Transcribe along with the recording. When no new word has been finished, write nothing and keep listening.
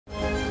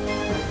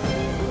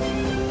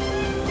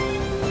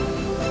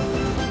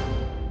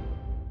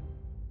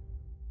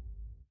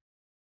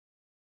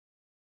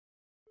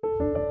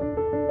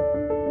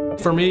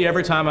For me,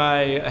 every time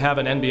I have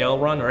an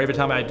NBL run or every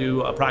time I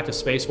do a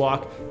practice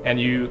spacewalk and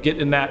you get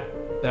in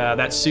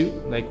that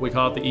suit, like we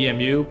call it the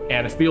EMU,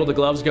 and feel the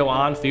gloves go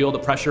on, feel the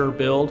pressure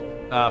build,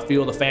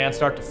 feel the fan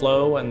start to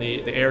flow and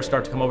the air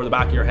start to come over the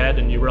back of your head,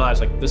 and you realize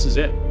like this is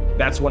it.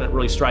 That's when it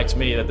really strikes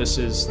me that this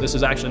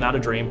is actually not a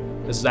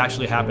dream. This is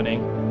actually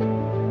happening.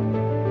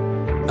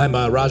 I'm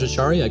Raja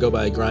Chari. I go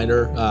by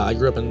Grinder. I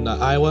grew up in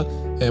Iowa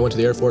and went to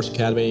the Air Force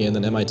Academy and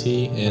then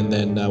MIT, and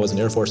then I was an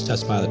Air Force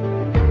test pilot.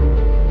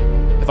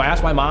 If I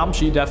ask my mom,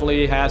 she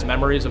definitely has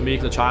memories of me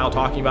as a child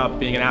talking about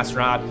being an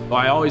astronaut.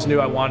 I always knew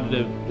I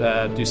wanted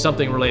to do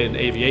something related to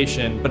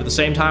aviation, but at the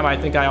same time, I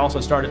think I also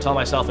started telling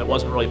myself it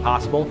wasn't really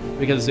possible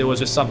because it was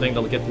just something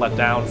to get let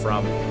down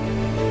from.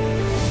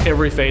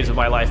 Every phase of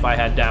my life I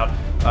had doubt.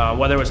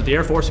 Whether it was at the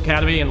Air Force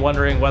Academy and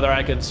wondering whether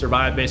I could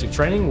survive basic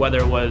training, whether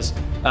it was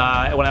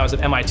when I was at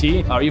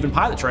MIT, or even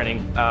pilot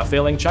training,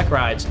 failing check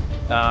rides,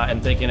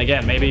 and thinking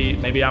again,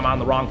 maybe I'm on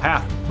the wrong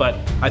path. But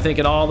I think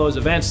in all those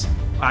events,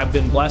 I've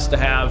been blessed to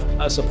have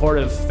a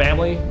supportive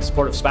family,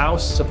 supportive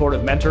spouse,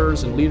 supportive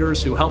mentors and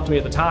leaders who helped me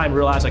at the time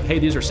realize like, hey,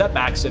 these are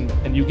setbacks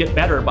and you get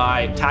better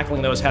by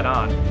tackling those head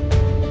on.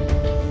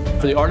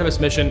 For the Artemis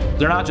mission,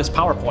 they're not just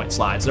PowerPoint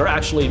slides. They're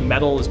actually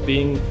metal is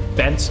being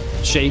bent,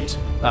 shaped,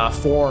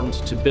 formed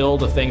to build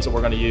the things that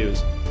we're going to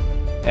use.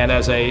 And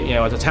as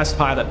a test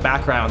pilot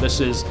background, this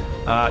is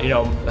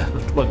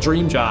a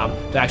dream job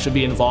to actually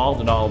be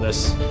involved in all of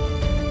this.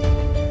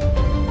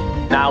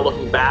 Now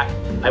looking back,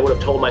 I would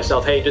have told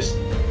myself, hey, just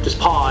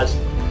pause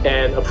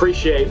and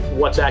appreciate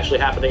what's actually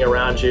happening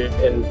around you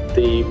and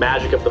the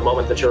magic of the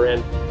moment that you're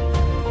in.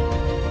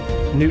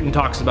 Newton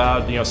talks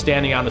about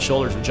standing on the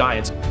shoulders of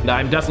giants. And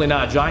I'm definitely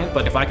not a giant,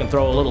 but if I can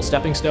throw a little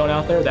stepping stone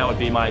out there, that would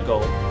be my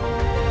goal.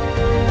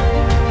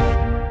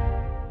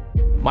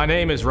 My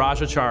name is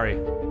Raja Chari.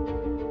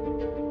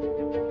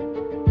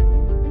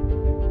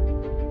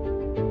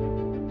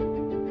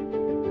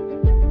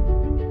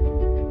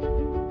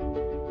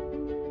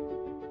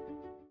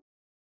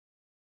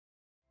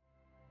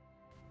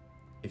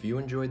 If you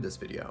enjoyed this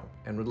video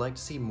and would like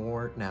to see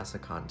more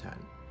NASA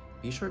content,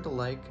 be sure to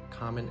like,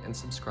 comment, and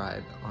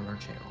subscribe on our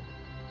channel.